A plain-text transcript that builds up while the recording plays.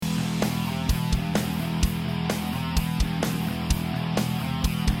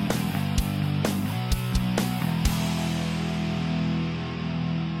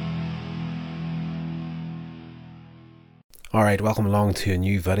Alright, welcome along to a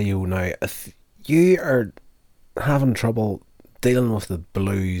new video. Now, if you are having trouble dealing with the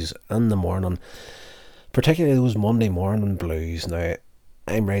blues in the morning, particularly those Monday morning blues, now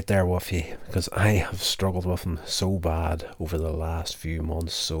I'm right there with you because I have struggled with them so bad over the last few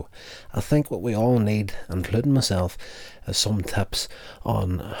months. So I think what we all need, including myself, is some tips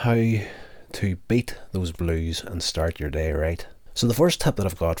on how to beat those blues and start your day right. So the first tip that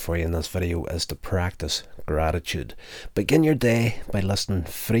I've got for you in this video is to practice gratitude. Begin your day by listing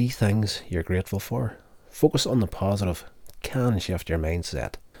 3 things you're grateful for. Focus on the positive, can shift your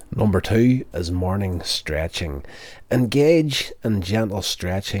mindset. Number 2 is morning stretching. Engage in gentle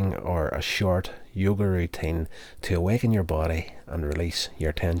stretching or a short yoga routine to awaken your body and release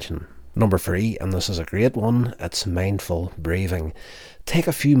your tension. Number 3, and this is a great one, it's mindful breathing. Take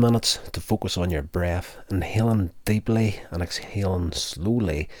a few minutes to focus on your breath, inhaling deeply and exhaling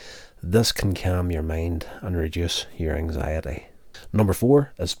slowly. This can calm your mind and reduce your anxiety. Number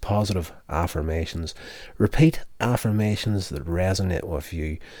 4 is positive affirmations. Repeat affirmations that resonate with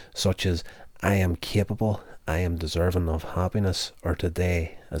you, such as I am capable, I am deserving of happiness, or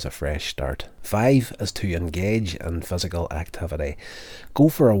today is a fresh start. 5 is to engage in physical activity. Go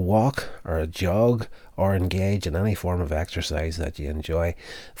for a walk or a jog or engage in any form of exercise that you enjoy.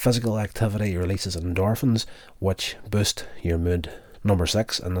 Physical activity releases endorphins, which boost your mood. Number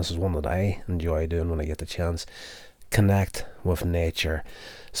 6, and this is one that I enjoy doing when I get the chance, connect with nature.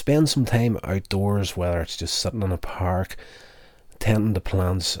 Spend some time outdoors, whether it's just sitting in a park, tending to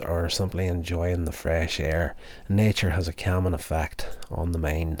plants, or simply enjoying the fresh air. Nature has a calming effect on the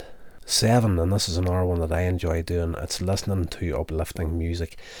mind. 7, and this is another one that I enjoy doing, it's listening to uplifting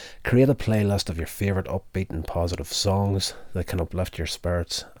music. Create a playlist of your favourite upbeat and positive songs that can uplift your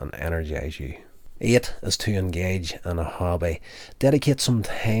spirits and energise you. 8 is to engage in a hobby. Dedicate some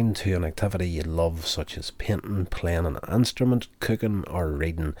time to an activity you love, such as painting, playing an instrument, cooking or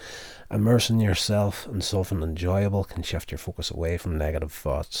reading. Immersing yourself in something enjoyable can shift your focus away from negative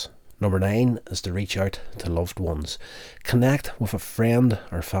thoughts. Number 9 is to reach out to loved ones. Connect with a friend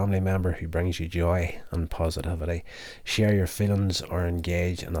or family member who brings you joy and positivity. Share your feelings or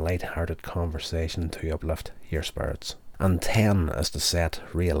engage in a light-hearted conversation to uplift your spirits. And 10 is to set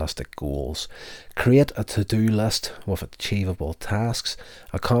realistic goals. Create a to-do list with achievable tasks.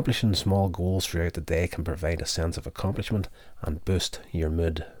 Accomplishing small goals throughout the day can provide a sense of accomplishment and boost your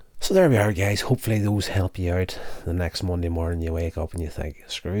mood. So there we are, guys. Hopefully those help you out. The next Monday morning you wake up and you think,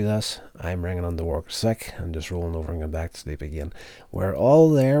 screw this, I'm ringing on to work sick and just rolling over and going back to sleep again. We're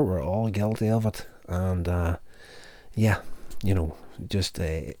all there, we're all guilty of it. And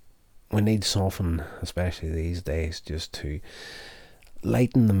we need something, especially these days, just to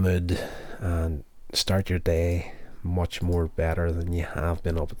lighten the mood and start your day much more better than you have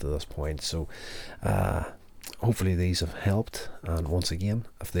been up to this point. So hopefully these have helped, and once again,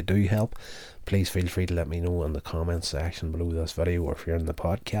 if they do help, please feel free to let me know in the comments section below this video, or if you're in the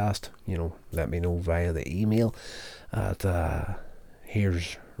podcast, let me know via the email at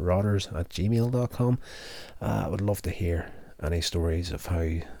here'srodders@gmail.com. I would love to hear any stories of how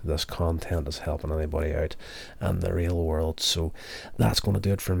this content is helping anybody out in the real world. So that's going to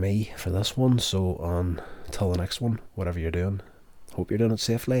do it for me for this one. So until the next one, whatever you're doing, hope you're doing it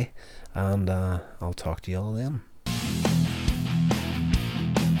safely, and I'll talk to you all then.